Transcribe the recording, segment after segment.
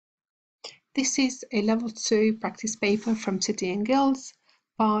This is a level 2 practice paper from City and Guilds,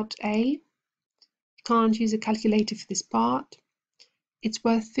 part A. You can't use a calculator for this part. It's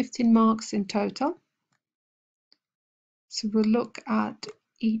worth 15 marks in total. So we'll look at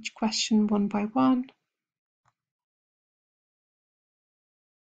each question one by one.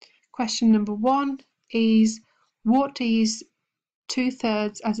 Question number 1 is, what is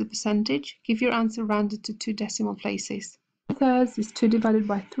 2/3 as a percentage? Give your answer rounded to 2 decimal places. 2/3 is 2 divided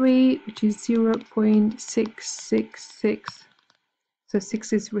by 3, which is 0.666. So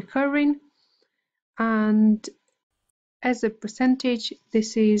 6 is recurring. And as a percentage,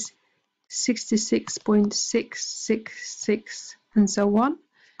 this is 66.666 and so on.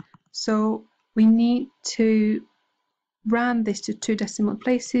 So we need to round this to 2 decimal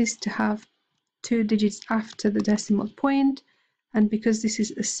places to have 2 digits after the decimal point, and because this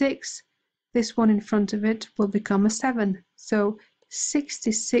is a 6, this one in front of it will become a 7, so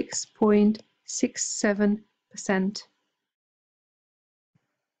 66.67%.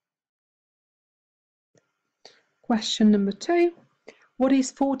 Question number 2. What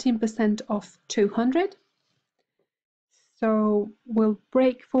is 14% of 200? So we'll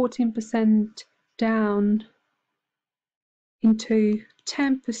break 14% down into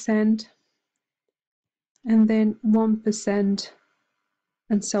 10% and then 1%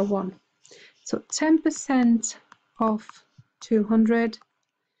 and so on. So 10% of 200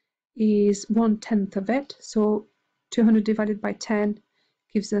 is 1/10 of it. So 200 divided by 10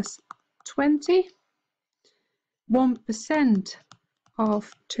 gives us 20. 1%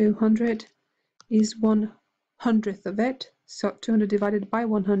 of 200 is 1/100th of it. So 200 divided by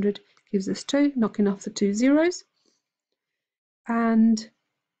 100 gives us 2, knocking off the 2 zeros. And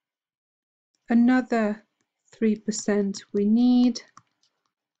another 3% we need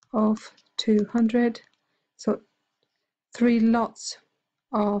of 200. So 3 lots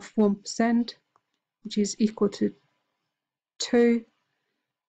of 1%, which is equal to 2.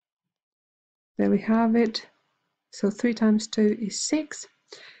 There we have it. So 3 times 2 is 6.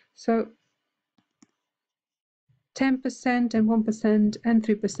 So 10% and 1% and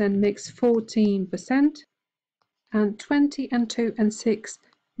 3% makes 14%. And 20 and 2 and 6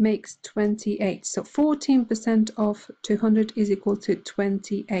 makes 28. So 14% of 200 is equal to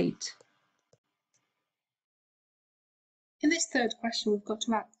 28. In this third question, we've got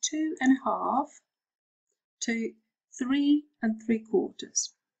to add 2.5 to 3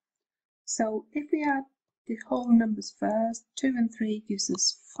 3/4. So if we add the whole numbers first, 2 and 3 gives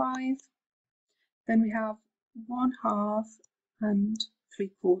us 5. Then we have 1/2 and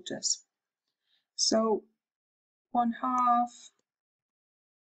 3/4. So 1/2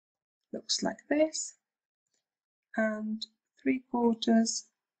 looks like this, and 3/4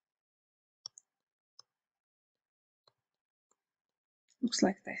 looks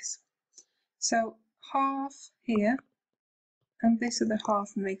like this. So half here, and this other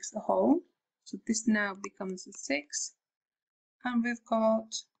half makes a whole. So this now becomes a 6, and we've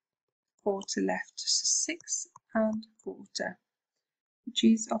got 1/4 left. So 6 1/4, which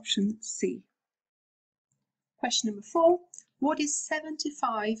is option C. Question number 4. What is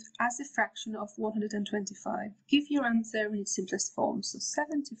 75 as a fraction of 125? Give your answer in its simplest form. So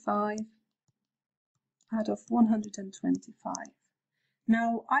 75 out of 125.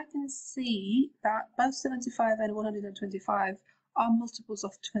 Now I can see that both 75 and 125 are multiples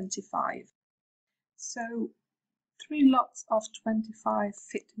of 25. So 3 lots of 25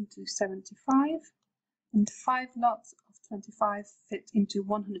 fit into 75, and 5 lots of 25 fit into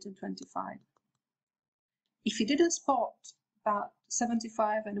 125. If you didn't spot that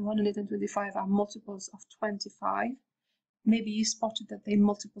 75 and 125 are multiples of 25, maybe you spotted that they're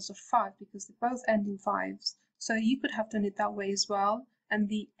multiples of 5 because they both end in 5s. So you could have done it that way as well, and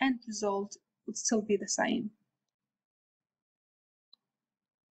the end result would still be the same.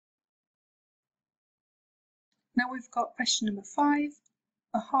 Now we've got question number 5.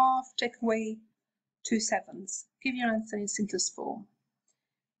 A half take away 2 7s. Give your answer in simplest form.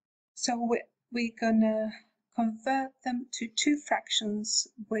 So we're gonna convert them to 2 fractions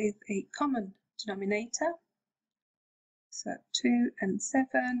with a common denominator. So 2 and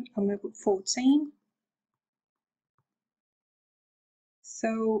 7, I'm going to put 14.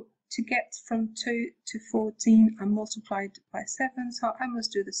 So to get from 2 to 14, I multiplied by 7, so I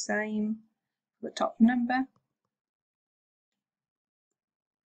must do the same for the top number.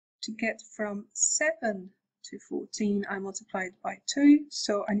 To get from 7 to 14, I multiplied by 2,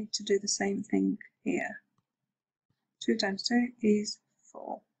 so I need to do the same thing here. 2 times 2 is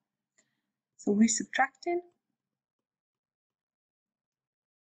 4. So we're subtracting.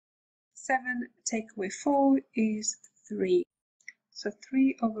 7 take away 4 is 3. So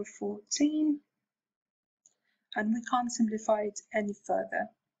 3 over 14. And we can't simplify it any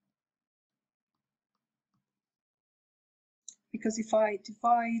further, because if I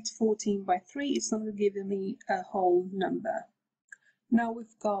divide 14 by 3, it's not going to give me a whole number. Now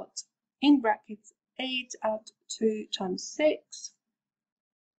we've got in brackets 8 add 2 times 6,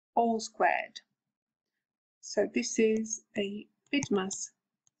 all squared. So this is a BIDMAS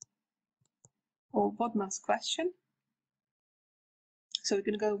or BODMAS question. So we're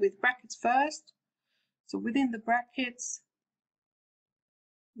going to go with brackets first. So within the brackets,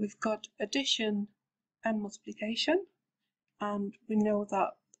 we've got addition and multiplication. And we know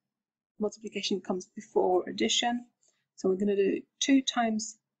that multiplication comes before addition. So we're going to do 2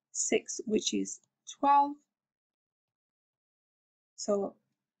 times 6, which is 12. So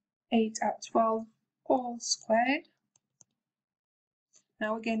 8 at 12, all squared.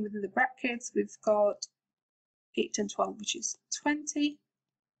 Now again, within the brackets, we've got 8 and 12, which is 20,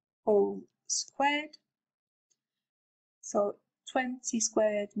 all squared. So 20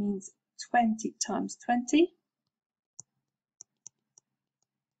 squared means 20 times 20.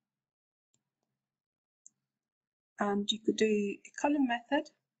 And you could do a column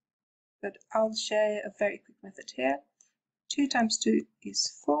method, but I'll share a very quick method here. 2 times 2 is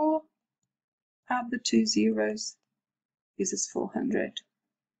 4. Add the 2 zeros, gives us 400.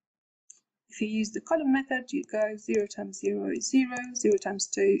 If you use the column method, you go 0 times 0 is 0, 0 times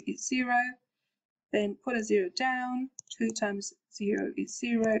 2 is 0, then put a 0 down, 2 times 0 is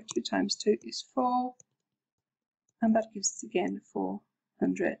 0, 2 times 2 is 4, and that gives us again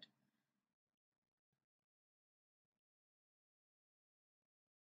 400.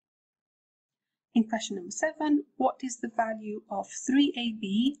 In question number 7, what is the value of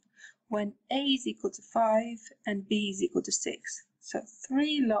 3ab when a is equal to 5 and b is equal to 6? So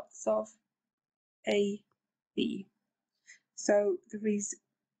 3 lots of a, b. So there is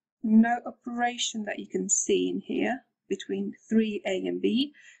no operation that you can see in here between 3a and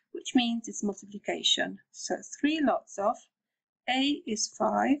b, which means it's multiplication. So 3 lots of a is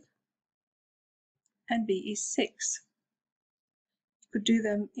 5 and b is 6. You could do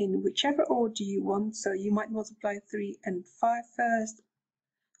them in whichever order you want. So you might multiply 3 and 5 first,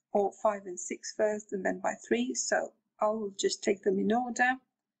 or 5 and 6 first, and then by 3. So I'll just take them in order.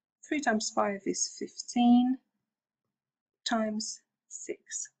 3 times 5 is 15 times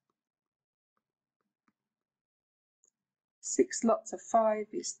 6. 6 lots of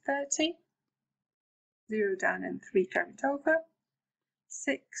 5 is 30. 0 down and 3 carried over.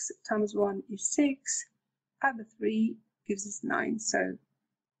 6 times 1 is 6. Add the 3 gives us 9. So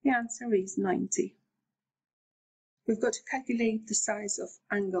the answer is 90. We've got to calculate the size of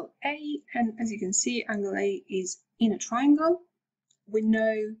angle A, and as you can see, angle A is in a triangle. We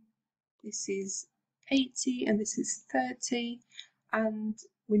know this is 80 and this is 30, and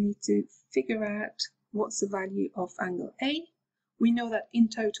we need to figure out what's the value of angle A. We know that in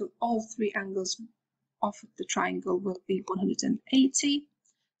total all 3 angles of the triangle will be 180.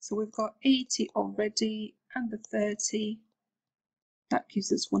 So we've got 80 already, and the 30, that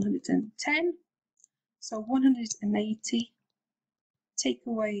gives us 110. So 180, take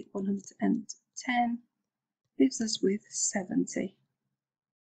away 110, leaves us with 70.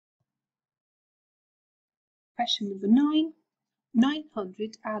 Question number 9.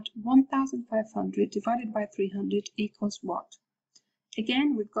 900 add 1500 divided by 300 equals what?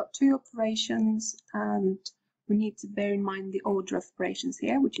 Again, we've got 2 operations, and we need to bear in mind the order of operations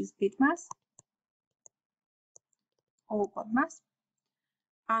here, which is BIDMAS or BODMAS.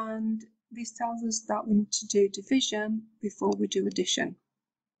 And this tells us that we need to do division before we do addition.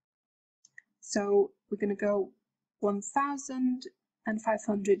 So we're going to go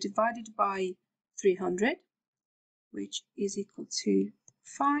 1500 divided by 300, which is equal to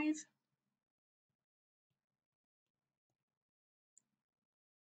 5.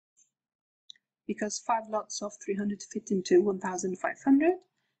 Because 5 lots of 300 fit into 1500.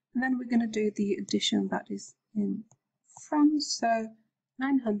 And then we're going to do the addition that is in front. So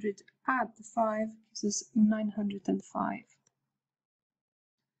 900 add the 5 gives us 905.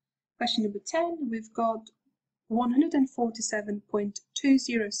 Question number 10, we've got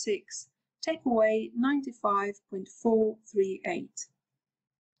 147.206, take away 95.438.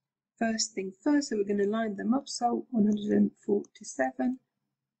 First thing first, so we're going to line them up. So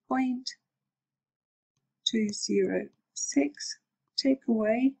 147.206, take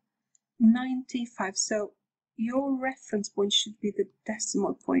away 95. So your reference point should be the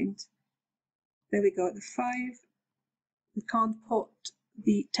decimal point. There we go, the 5. We can't put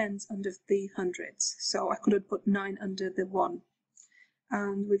the tens under the hundreds, so I couldn't put 9 under the 1.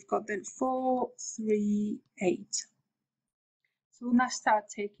 And we've got then 438. So we'll now start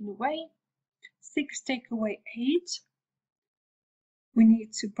taking away. 6 take away 8. We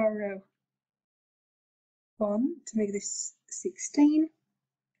need to borrow 1 to make this 16,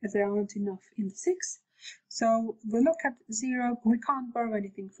 as there aren't enough in the 6. So we'll look at 0, but we can't borrow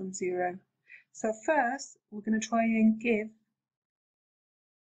anything from 0. So first, we're going to try and give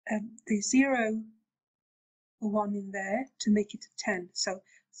the 0 a 1 in there to make it a 10. So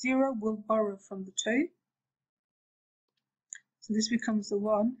 0 will borrow from the 2. So this becomes a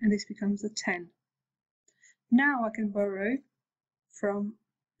 1 and this becomes a 10. Now I can borrow from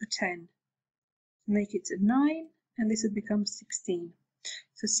a 10 to make it a 9, and this would become 16.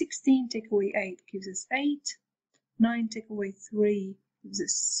 So 16 take away 8 gives us 8. 9 take away 3 gives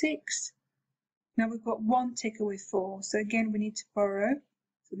us 6. Now we've got 1 take away 4. So again we need to borrow.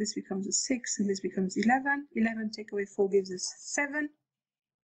 So this becomes a 6 and this becomes 11. 11 take away 4 gives us 7.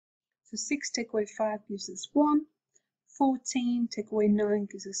 So 6 take away 5 gives us 1. 14 take away 9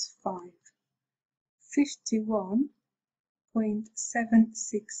 gives us 5.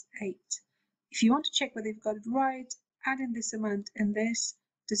 51.768. If you want to check whether you've got it right, add in this amount and this.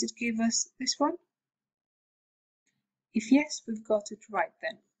 Does it give us this one? If yes, we've got it right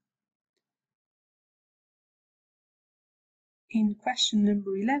then. In question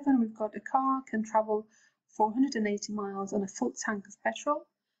number 11, we've got a car can travel 480 miles on a full tank of petrol.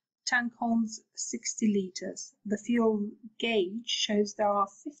 Tank holds 60 litres. The fuel gauge shows there are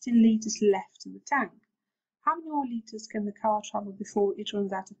 15 litres left in the tank. How many more litres can the car travel before it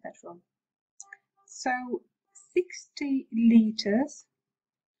runs out of petrol? So 60 litres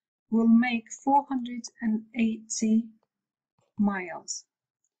will make 480 miles.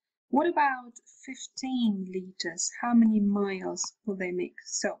 What about 15 litres? How many miles will they make?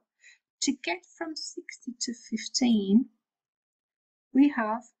 So to get from 60 to 15, we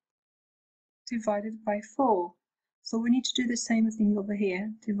have divided by 4. So we need to do the same thing over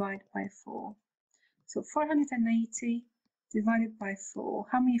here, divide by 4. So 480 divided by 4.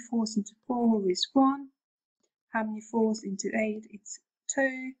 How many 4s into 4 is 1? How many 4s into 8? It's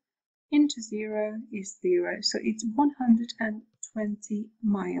 2. Into 0 is 0. So it's 120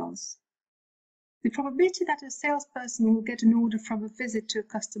 miles. The probability that a salesperson will get an order from a visit to a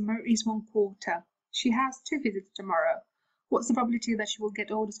customer is 1/4. She has 2 visits tomorrow. What's the probability that she will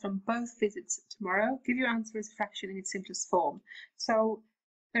get orders from both visits tomorrow? Give your answer as a fraction in its simplest form. So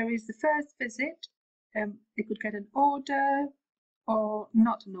there is the first visit. They could get an order or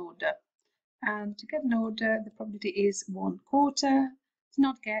not an order. And to get an order, the probability is 1/4. To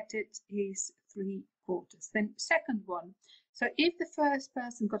not get it is 3/4. Then second one. So if the first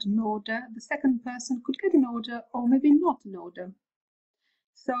person got an order, the second person could get an order or maybe not an order.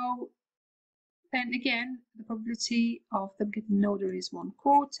 So then again, the probability of them getting an order is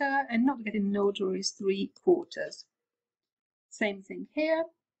 1/4 and not getting an order is 3/4. Same thing here.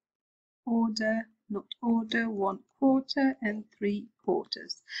 Order, not order, 1/4 and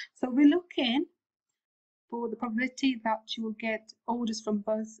 3/4. So we're looking for the probability that you will get orders from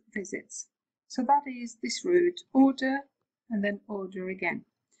both visits. So that is this route, order and then order again.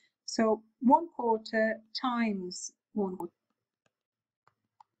 So 1/4 times 1/4.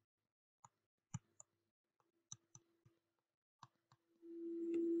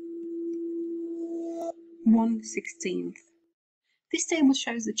 1/16. This table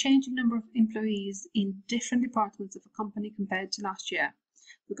shows the change in number of employees in different departments of a company compared to last year.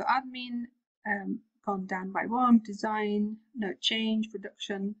 We've got admin gone down by 1, design, no change,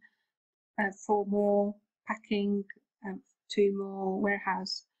 production 4 more, packing 2 more,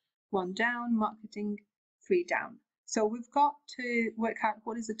 warehouse 1 down, marketing 3 down. So we've got to work out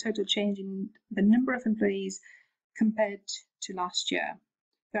what is the total change in the number of employees compared to last year.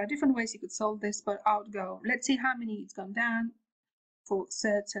 There are different ways you could solve this, but I would go, let's see how many it's gone down for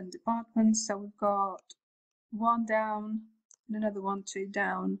certain departments. So we've got 1 down and another 1, 2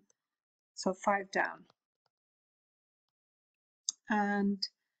 down, so 5 down. And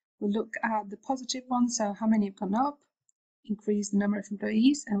we'll look at the positive one, so how many have gone up, increase the number of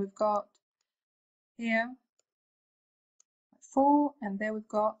employees, and we've got here 4, and there we've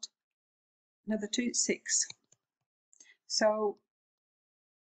got another 2, 6. So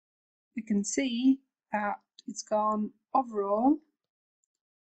we can see that it's gone overall,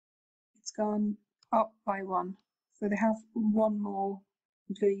 it's gone up by 1. So they have 1 more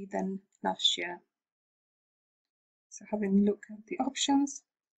employee than last year. So having a look at the options,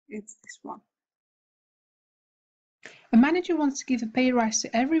 it's this one. A manager wants to give a pay rise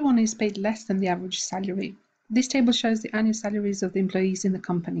to everyone who is paid less than the average salary. This table shows the annual salaries of the employees in the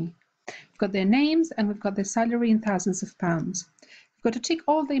company. We've got their names and we've got their salary in thousands of pounds. We've got to tick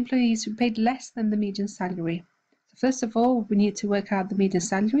all the employees who paid less than the median salary. So first of all, we need to work out the median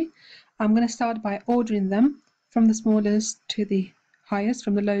salary. I'm going to start by ordering them from the smallest to the highest,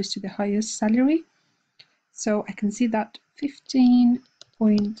 from the lowest to the highest salary. So I can see that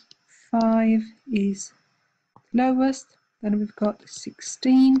 15.5 is lowest, then we've got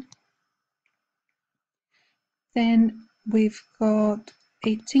 16, then we've got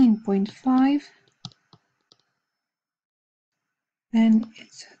 18.5, then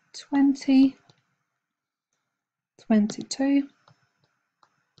it's 20, 22,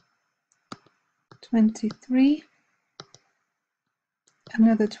 23,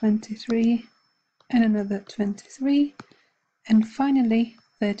 another 23, and another 23, and finally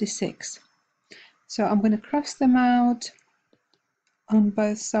 36. So I'm going to cross them out on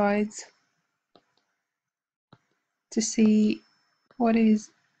both sides to see what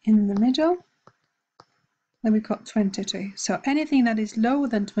is in the middle. Then we've got 22. So anything that is lower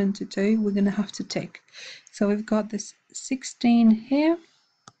than 22, we're going to have to tick. So we've got this 16 here.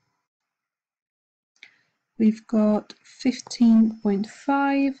 We've got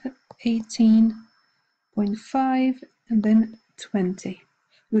 15.5, 18.5, and then 20.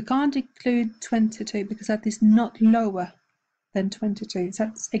 We can't include 22 because that is not lower than 22. So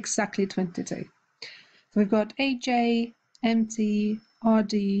that's exactly 22. So we've got AJ, MT,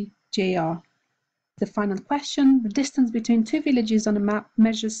 RD, JR. The final question: the distance between two villages on a map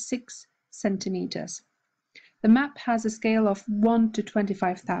measures 6 centimeters. The map has a scale of 1 to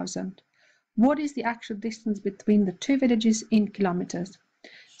 25,000. What is the actual distance between the two villages in kilometers?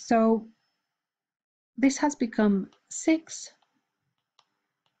 So this has become 6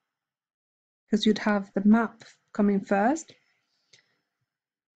 because you'd have the map coming first,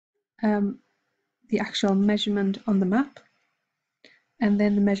 the actual measurement on the map, and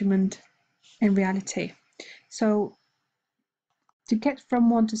then the measurement in reality. So to get from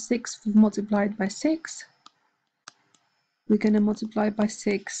 1 to 6, we've multiplied by 6. We're going to multiply by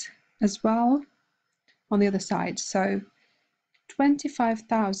 6 as well on the other side. So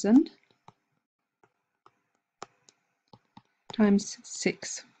 25,000 times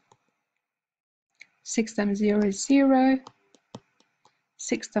 6. 6 times 0 is 0.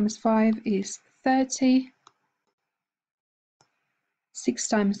 6 times 5 is 30. 6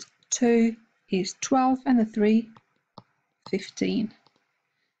 times 2 is 12, and the 3, 15.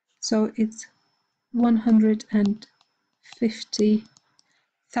 So it's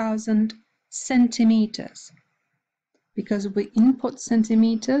 150,000 centimeters, because we input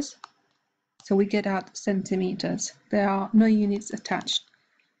centimeters, so we get out centimeters. There are no units attached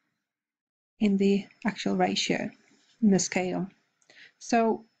in the actual ratio, in the scale.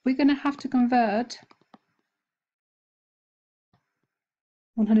 So we're going to have to convert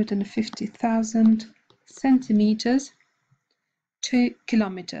 150,000 centimeters to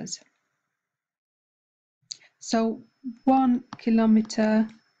kilometers. So 1 kilometer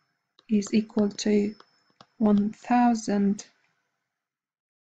is equal to 1,000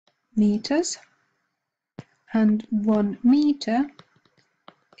 meters, and 1 meter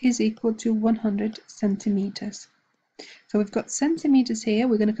is equal to 100 centimeters. So we've got centimeters here.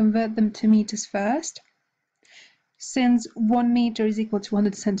 We're going to convert them to meters first. Since 1 meter is equal to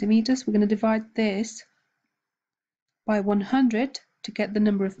 100 centimeters, we're going to divide this by 100 to get the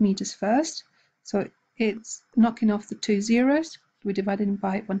number of meters first. So it's knocking off the 2 zeros. We divide it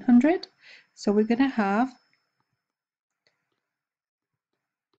by 100. So we're going to have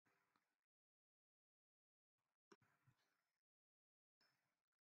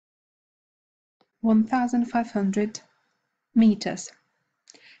 1,500 meters.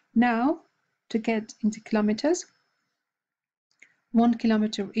 Now, to get into kilometers, 1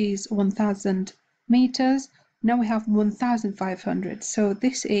 kilometer is 1,000 meters. Now we have 1,500. So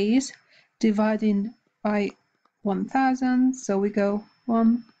this is dividing by 1,000. So we go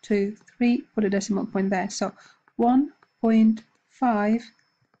 1, 2, 3, put a decimal point there. So 1.5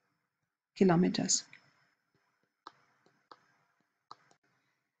 kilometers.